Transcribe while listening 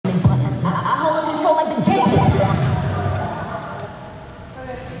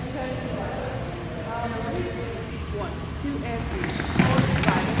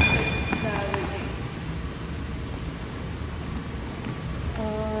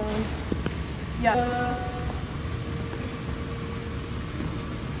Yeah.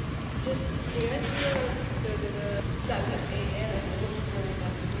 Just the 7, 8, and it looks really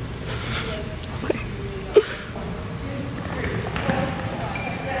messy.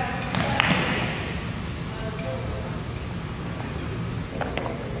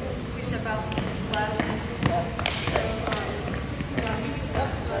 2 step out, left.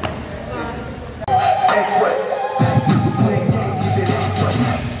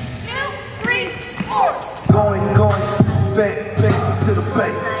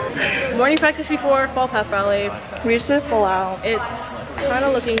 Morning practice before fall pep rally. We just did full out. It's kind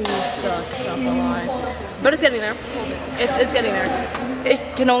of looking sus, not gonna lie. But it's getting there. It's getting there.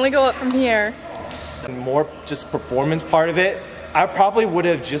 It can only go up from here. More just performance part of it. I probably would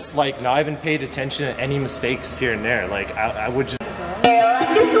have just like not even paid attention to any mistakes here and there. Like I would just.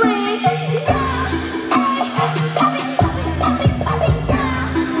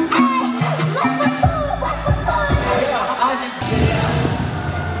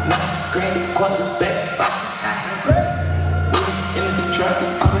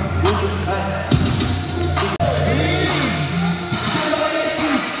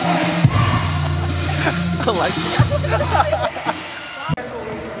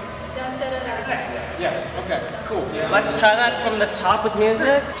 Yeah, okay, cool. Let's try that from the top with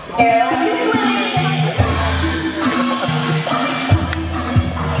music.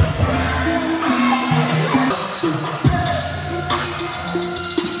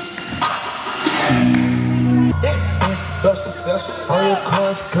 All your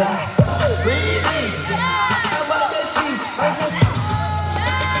cars glide.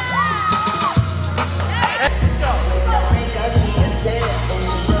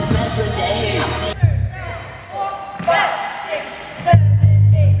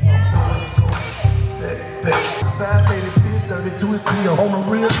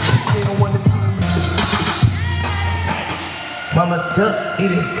 Mama duck,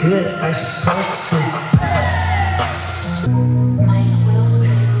 eat it good, I supposed to.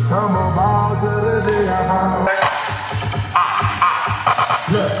 Come on, balls of the day,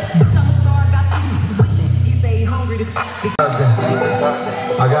 look.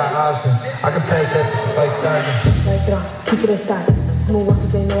 I got options. I can pass that like starting.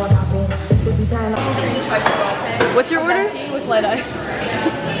 What's your order? With light ice.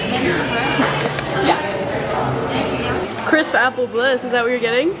 Yeah. Crisp apple bliss, is that what you're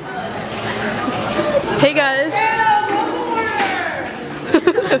getting? Hey guys.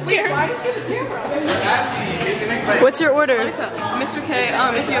 That's scary. Why is she the camera? What's your order? Mr. K,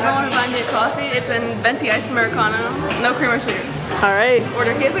 if you ever want to buy me a coffee, it's in venti iced Americano, no cream or sugar. Alright.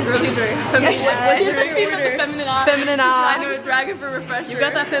 Order. He has a girly drink. The feminine eye. Feminine eye. I know, a dragon for refresher. You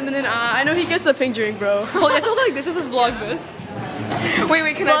got that feminine eye. I know he gets the pink drink, bro. Well, I told like this is his vlogmas.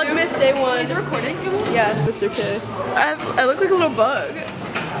 Wait, can I do Vlogmas day 1. Is it recording? Yeah, Mr. K. I look like a little bug.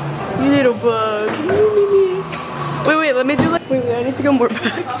 You little bug. Wait, let me do like. Wait, I need to go more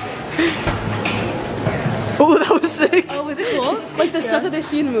back. Oh, that was sick. Oh, is it cool? Like the stuff that they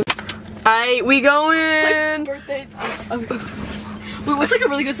see in movies. We going. Like birthday. Wait, what's like a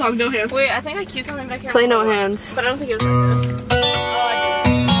really good song? No Hands. Wait, I think I queued something, but I can't Play remember. No Hands. But I don't think it was that good. Oh, I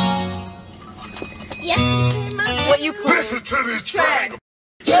did. Yeah. What you play? Listen to this track.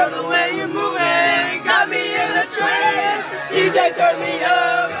 Girl, the way you're moving got me in a trance. DJ, turn me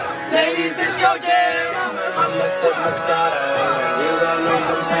up. Ladies, this your jam. I'ma set my style. You got no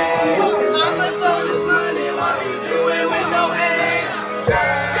compare. I'ma throw this money while you do it with no hands.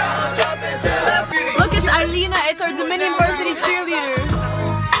 Jump into the feet. Look, it's Eilina. It's our Dominion varsity cheerleader.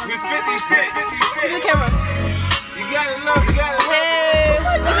 We 50-50. Give me the camera. You gotta know, you gotta know. Hey.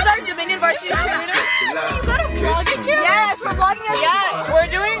 This is our Dominion varsity cheerleader. You gotta vlog it, Karen. Yes, we're vlogging it. Yeah, we're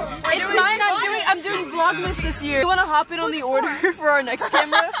doing mine. I'm doing Vlogmas this year. You wanna hop in on the order for our next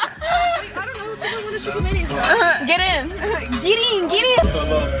camera? I don't know. Someone wanna shoot the minis. Get in. Get in.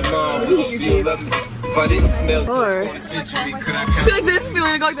 Or Feel like this. Feel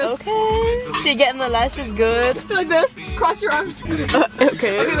like this. okay. She getting the lashes good. Feel like this. Cross your arms.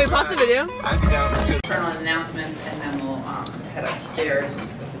 Okay. Okay, wait. Pause the video. Turn on announcements and then we'll head upstairs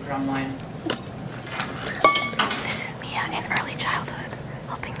with the drum line. This is Mia in early childhood,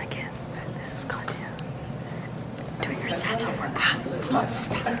 helping the kids. This is Katya. Do your stats homework. It's not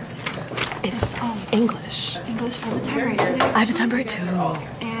stats. It's English. English for the time right today. I have a time break too.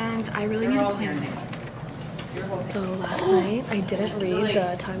 And I really need a plan. So last night I didn't read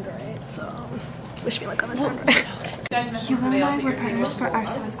the time to write, so wish me luck on the time to write. Hugh and I were partners for our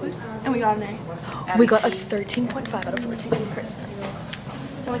science quiz, and we got an A. We got a 13.5 out of 14.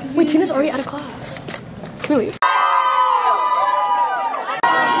 So like, Wait, Tina's already out of class. Can we leave?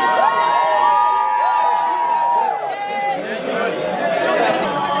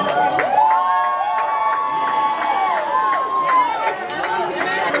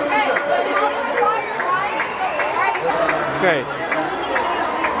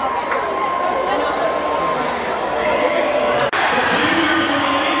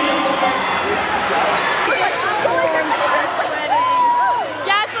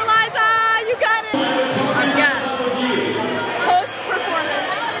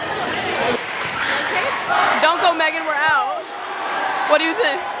 What do you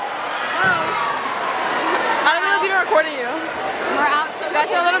think? I don't think it was even recording you. We're out so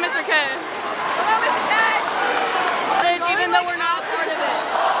That's a little Mr. K. Hello, Mr. K! Even though we're not part of it.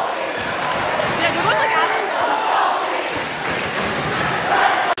 Yeah, good one, like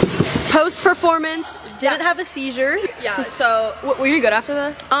Post-performance, didn't have a seizure. Yeah, so were you good after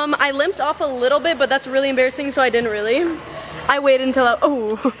that? I limped off a little bit, but that's really embarrassing, so I didn't really. I waited until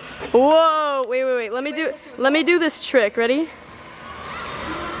whoa, wait. Let me do this trick. Ready?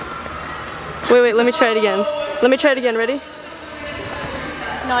 Wait, let me try it again. Ready?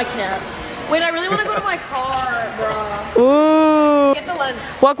 No, I can't. Wait, I really want to go to my car, bro. Ooh. Get the lens.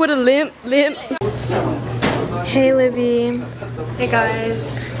 Walk with a limp. Hey, Libby. Hey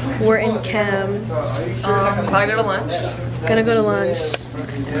guys, we're in chem. Gonna go to lunch.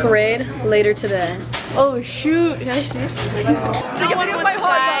 Parade later today. Oh shoot! Take a video of my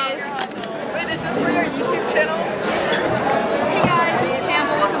Guys. Wait, is this for your YouTube channel? Hey guys, it's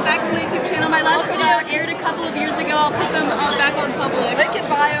Campbell. Welcome back to my YouTube channel. My last video aired a couple of years ago. I'll put them back on public. Link in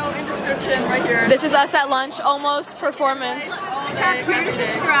bio, in description, right here. This is us at lunch, almost performance. Tap here to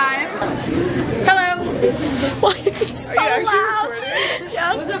subscribe. Hello. Why are you so loud?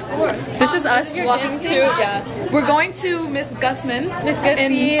 Yeah. This is us walking to, we're going to Miss Gusman. Miss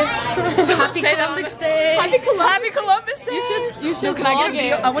Gussie. Happy Columbus Day. Happy Columbus Day. You should Can I get a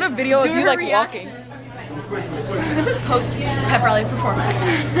video? I want a video of you like walking. This is post pep rally performance.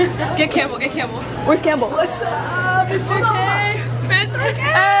 Get Campbell. Where's Campbell? What's up, Mr. K? Mr. K!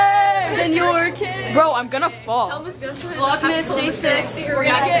 Senor K! Bro, I'm gonna fall. Vlogmas Day 6. We're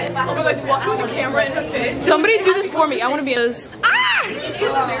gonna like walking with the camera in her face. Somebody do this for me. I want to be. It's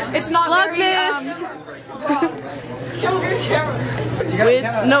not Vlogmas!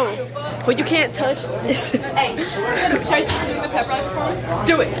 No, but you can't touch this. Hey, should I just do the pep rally performance?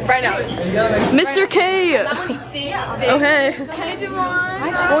 Do it right now. Mr. K! Okay. Hey,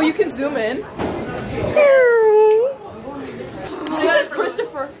 Javon. Well, you can zoom in. She says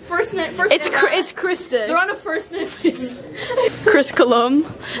Christopher. First name. It's Kristen. They're on a first name basis. Chris Colum.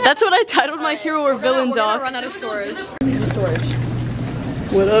 That's what I titled my hero or villain doc. Run out of storage.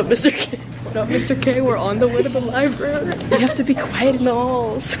 What up, Mr. K? What up, Mr. K? We're on the way to the library. We have to be quiet in the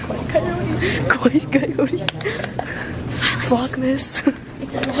halls. Quiet coyote. Quiet coyote. Silence. Vlogmas.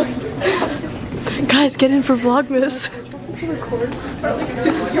 Guys, get in for Vlogmas.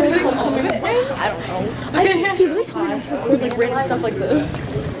 I don't know. He really told me to record like random stuff like this.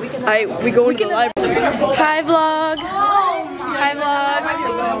 We go into the library. Hi, vlog. Hi, vlog.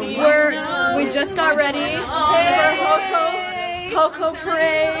 We just got ready for Hoco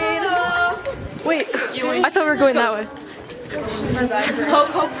Parade. Wait, I thought we were going that way.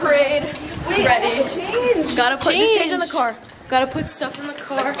 Hoco Parade. Ready. Gotta put just change in the car. Gotta put stuff in the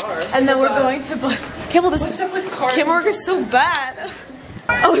car, and then we're going to bus. Campbell, this camera work is so bad.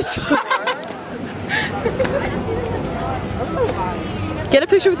 Oh, sorry. Get a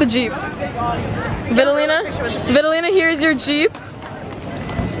picture with the Jeep. Vitalina, here's your Jeep.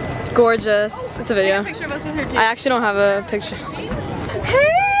 Gorgeous. It's a video. I actually don't have a picture. Hey!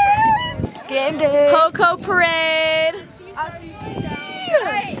 Game day. Hoco Parade.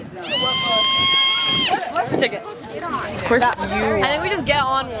 Ticket. Of course you. I think we just get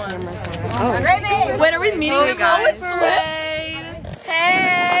on one. Oh. Wait, are we meeting Hoco guys? Parade.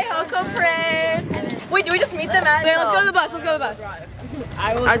 Hey, Hoco Parade. Wait, do we just meet them at? Wait, let's go to the bus.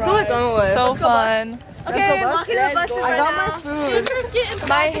 I feel like going away. So fun. Okay, walking to the buses right now. My food.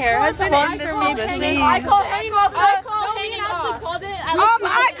 My hair has sponsor me, bitch. I call hanging off. hanging off. Called it.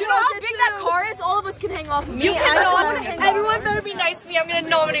 You know how big that car is? All of us can hang off of me. You cannot. Everyone better be nice to me. I'm gonna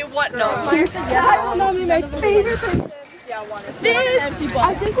nominate what? No. I will nominate my favorite person. This.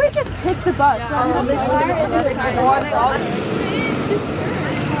 I think we just picked the bus.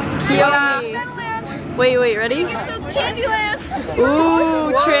 Wait, ready? Candyland.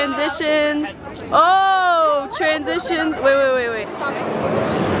 Ooh, transitions. Oh, transitions. Wait.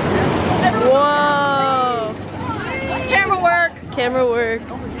 Whoa. Camera work.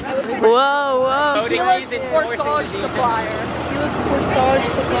 Whoa. Sheila's corsage supplier.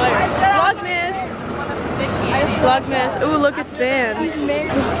 Vlogmas. Ooh, look, it's banned.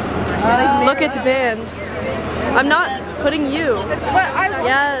 Look, it's banned. I'm not putting you.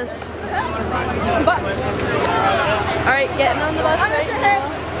 Yes. Alright, getting on the bus right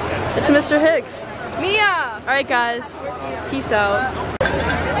now. It's Mr. Hicks. Mia. Alright, guys. Peace out.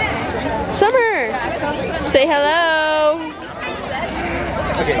 Summer. Say hello.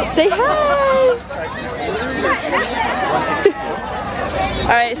 Say hi.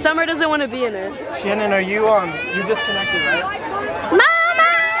 Alright, Summer doesn't want to be in it. Shannon, are you disconnected, right? Mama!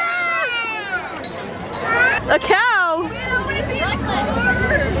 A cow!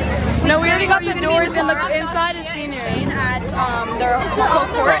 seniors in the inside is seniors at their local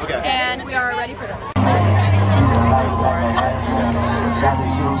court, and we are ready for this.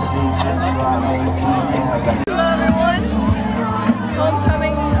 Hello everyone.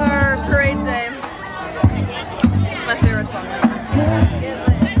 Homecoming or parade day. My favorite song ever.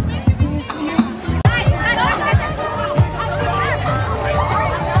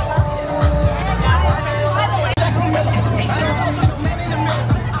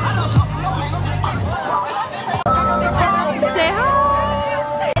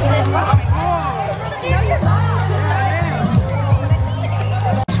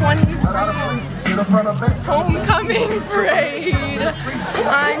 Homecoming parade.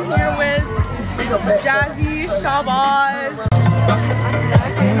 I'm here with Jazzy, Shabazz.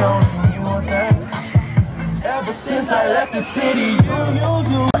 Ever since I left the city,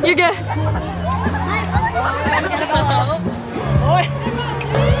 You're good.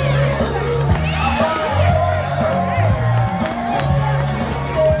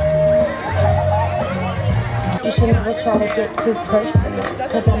 You should never try to get too personal,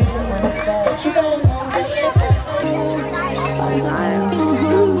 cause I'm the one that said, but you gotta know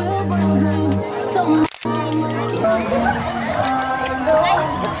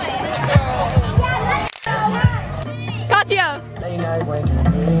Katya!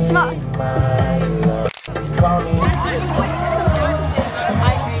 Smile!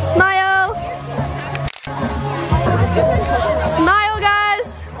 Smile! Smile, guys!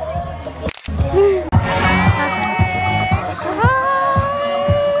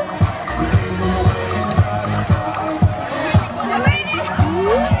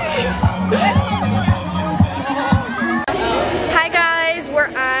 Hi guys,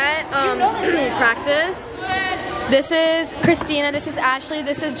 we're at practice. This is Christina, this is Ashley,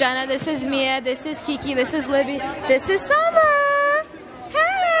 this is Jenna, this is Mia, this is Kiki, this is Libby, this is Summer.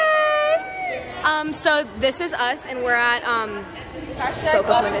 Hey! So this is us, and we're at so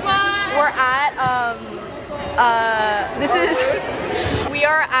close to my business. We're at we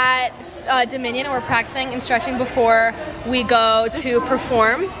are at Dominion, and we're practicing and stretching before we go to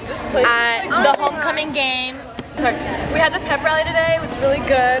perform at the homecoming game. Sorry. We had the pep rally today. It was really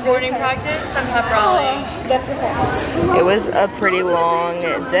good. Morning practice, then pep rally. Good performance. It was a pretty long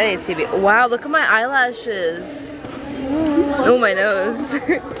day, TB. Wow, look at my eyelashes. Oh, my nose.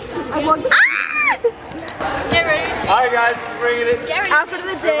 Get ready. Alright guys, let's bring it in. Outfit of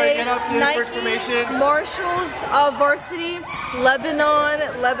the day, Get up here, Nike, first formation. Marshalls, Varsity, Lebanon.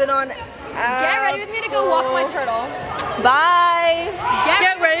 Get ready with me to go walk my turtle. Bye.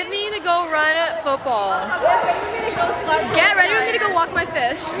 Get ready with me to go run at football. Get ready with me to go walk my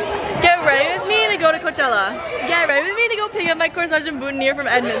fish. Get ready with me to go to Coachella. Get ready with me to go pick up my corsage and boutonniere from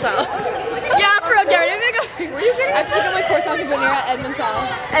Edmund's house. Yeah, for real. Get ready with me to go. Where you getting? I picked up my corsage and boutonniere at Edmund's house.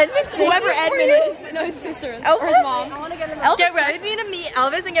 Edmund's Whoever Edmund is. No, his sister. Or his mom. Get ready with me to meet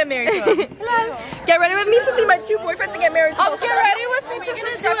Elvis and get married to him. Hello. Get ready with me to see my 2 boyfriends and get married to him. Get ready with me to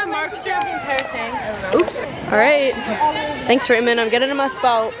subscribe to my channel. The entire thing. Oops. All right. Thanks, Raymond. I'm getting in my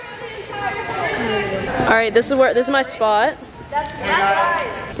spot. All right. This is my spot.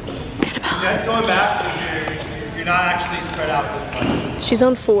 That's going back because you're not actually spread out this much. She's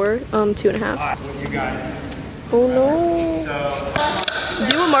on 4, 2.5. You guys. Oh no. So.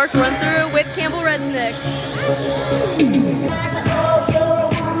 Do a mark run through with Campbell Resnick.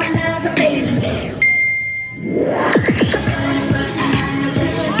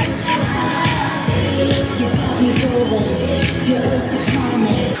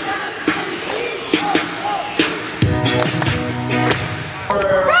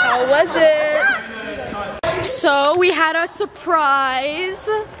 How was it? So we had a surprise.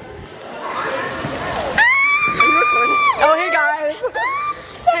 Oh, hey guys.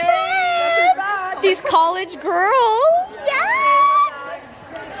 Hey, these college girls.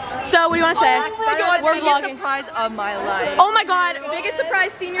 Yeah. So what do you want to say? Oh my god, we're biggest vlogging. surprise of my life. Oh my god, biggest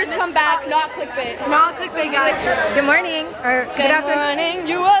surprise, seniors come back, not clickbait. Not clickbait, guys. Good morning. Or good afternoon.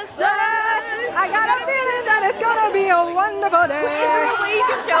 USA. I got a feeling that it's gonna be a wonderful day. Wait, you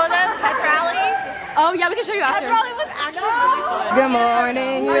can show them pep rally? Oh yeah, we can show you after. Pep rally was actually really fun. Good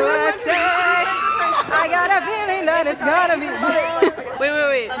morning, USA. I got a feeling that it's gonna be. Wait.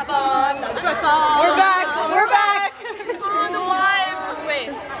 We're back. We're back. On the lives. Wait.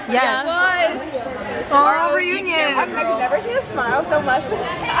 Yes. Our reunion. I've never seen a smile so much.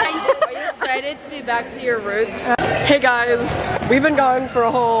 Are you excited to be back to your roots? Hey guys, we've been gone for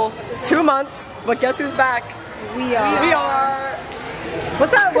a whole 2 months, but guess who's back? We are. We are.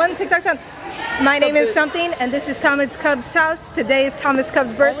 What's that one TikTok sound? My name is something, and this is Thomas Cub's house. Today is Thomas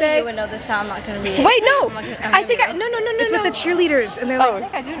Cub's birthday. Only you would know this sound. I'm not gonna be. Wait, no! I think I. No. It's with the cheerleaders, and they're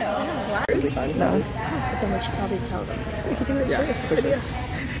like. I think I do know. No. But then we should probably tell them. We can do it.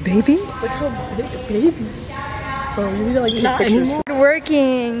 Baby? Look how big, baby. Oh, you need to like take pictures.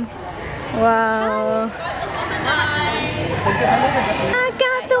 Working. Wow. I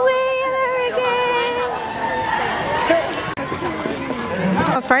got the way of the hurricane.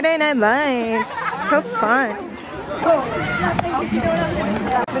 Oh, Friday Night Lights. So fun. Mia.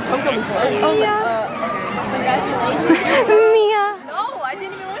 No, I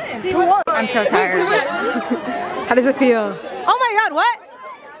didn't even win. I'm so tired. How does it feel? Oh my god, what?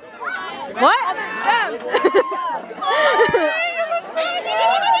 What?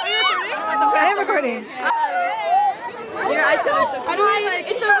 I am recording. Your eyeshadow show.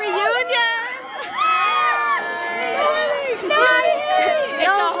 It's a reunion! It's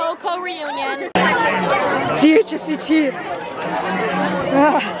a Hoko reunion. DHSDT.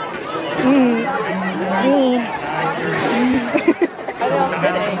 Are they all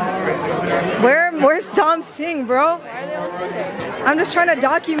sitting? Where's Dom Singh, bro? Why are they all sitting? I'm just trying to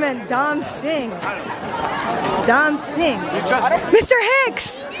document Dom Singh. Dom Singh. Mr.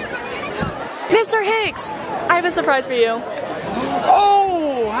 Hicks! Mr. Hicks, I have a surprise for you.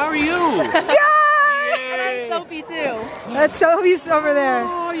 Oh, how are you? Yay! Sophie too. That's Sophie's over there.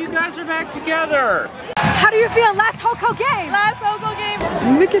 Oh, you guys are back together. How do you feel? Last Hoko game. Last Hoko game.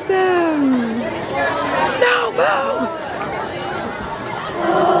 Look at them. No, move.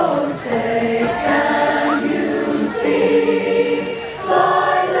 Oh, say can you see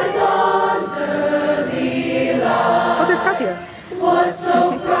by the dawn's early light? Oh, there's Katia. What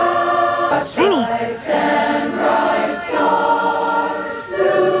so proud stripes and bright stars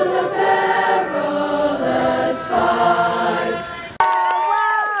through the perilous fight.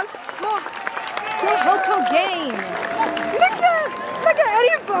 Wow, so Hoko game. Look at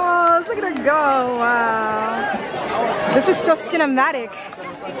Eddie Balls. Look at her go. Wow. This is so cinematic.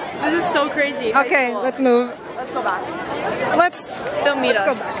 This is so crazy. Okay, let's move. Let's go back. They'll meet us.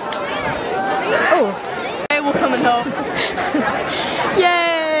 Go back. Oh. I will come and help.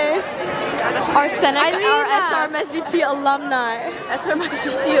 Yay! Our Seneca, our SRMSDT alumni.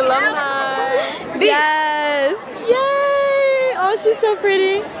 SRMSDT alumni. Yes! Yay! Oh, she's so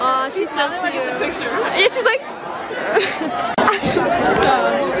pretty. Oh, she's so cute. Like it's a picture. Yeah, she's like.